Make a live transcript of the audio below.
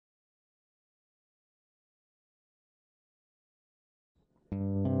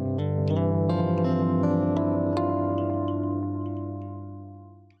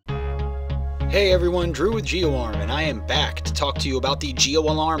Hey everyone, Drew with GeoArm, and I am back to talk to you about the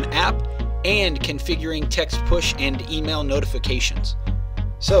GeoAlarm app and configuring text push and email notifications.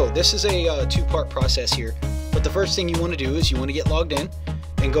 So this is a two-part process here, but the first thing you want to do is you want to get logged in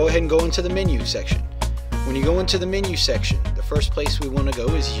and go ahead and go into the menu section. When you go into the menu section, the first place we want to go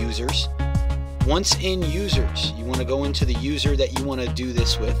is users. Once in users, you want to go into the user that you want to do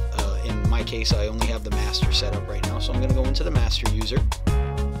this with. In my case, I only have the master set up right now, so I'm going to go into the master user.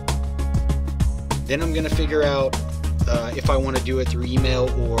 Then I'm going to figure out if I want to do it through email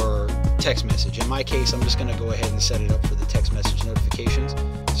or text message. In my case, I'm just going to go ahead and set it up for the text message notifications.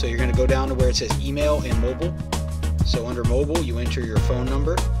 So you're going to go down to where it says email and mobile. So under mobile, you enter your phone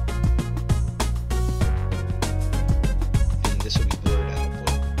number. And this will be blurred out,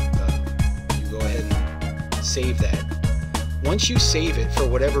 but you go ahead and save that. Once you save it, for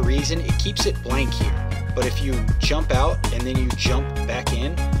whatever reason, it keeps it blank here. But if you jump out and then you jump back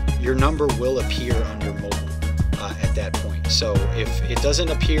in, your number will appear under mobile at that point. So if it doesn't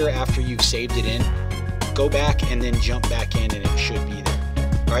appear after you've saved it in, go back and then jump back in and it should be there.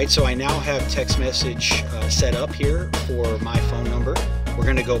 Alright, so I now have text message set up here for my phone number. We're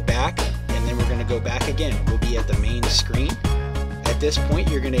going to go back and then we're going to go back again. We'll be at the main screen. At this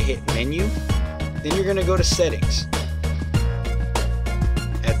point, you're going to hit menu, then you're going to go to settings.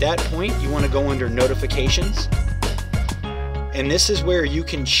 At that point, you want to go under notifications. And this is where you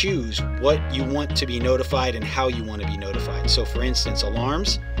can choose what you want to be notified and how you want to be notified. So for instance,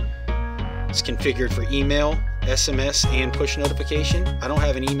 alarms, it's configured for email, SMS, and push notification. I don't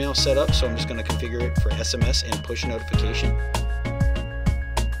have an email set up, so I'm just going to configure it for SMS and push notification.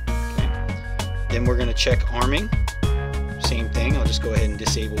 Okay. Then we're going to check arming. Same thing, I'll just go ahead and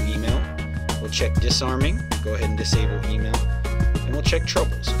disable email. We'll check disarming, go ahead and disable email. And we'll check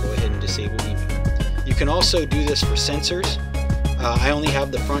troubles, go ahead and disable email. You can also do this for sensors. I only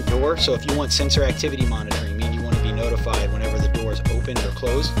have the front door, so if you want sensor activity monitoring, meaning you want to be notified whenever the door is opened or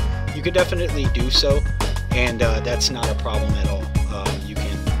closed, you could definitely do so, and that's not a problem at all. You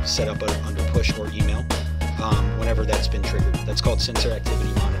can set up under push or email whenever that's been triggered. That's called sensor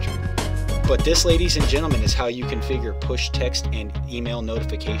activity monitoring. But this, ladies and gentlemen, is how you configure push text and email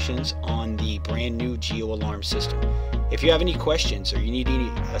notifications on the brand new GeoAlarm system. If you have any questions or you need any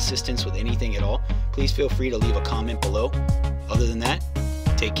assistance with anything at all, please feel free to leave a comment below. Other than that,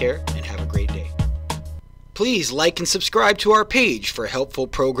 take care and have a great day. Please like and subscribe to our page for helpful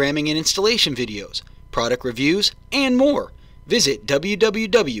programming and installation videos, product reviews, and more. Visit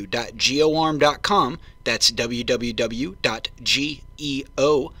www.geoarm.com, that's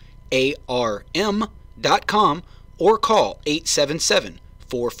www.geoarm.com, or call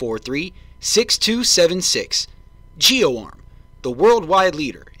 877-443-6276. GeoArm, the worldwide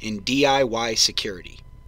leader in DIY security.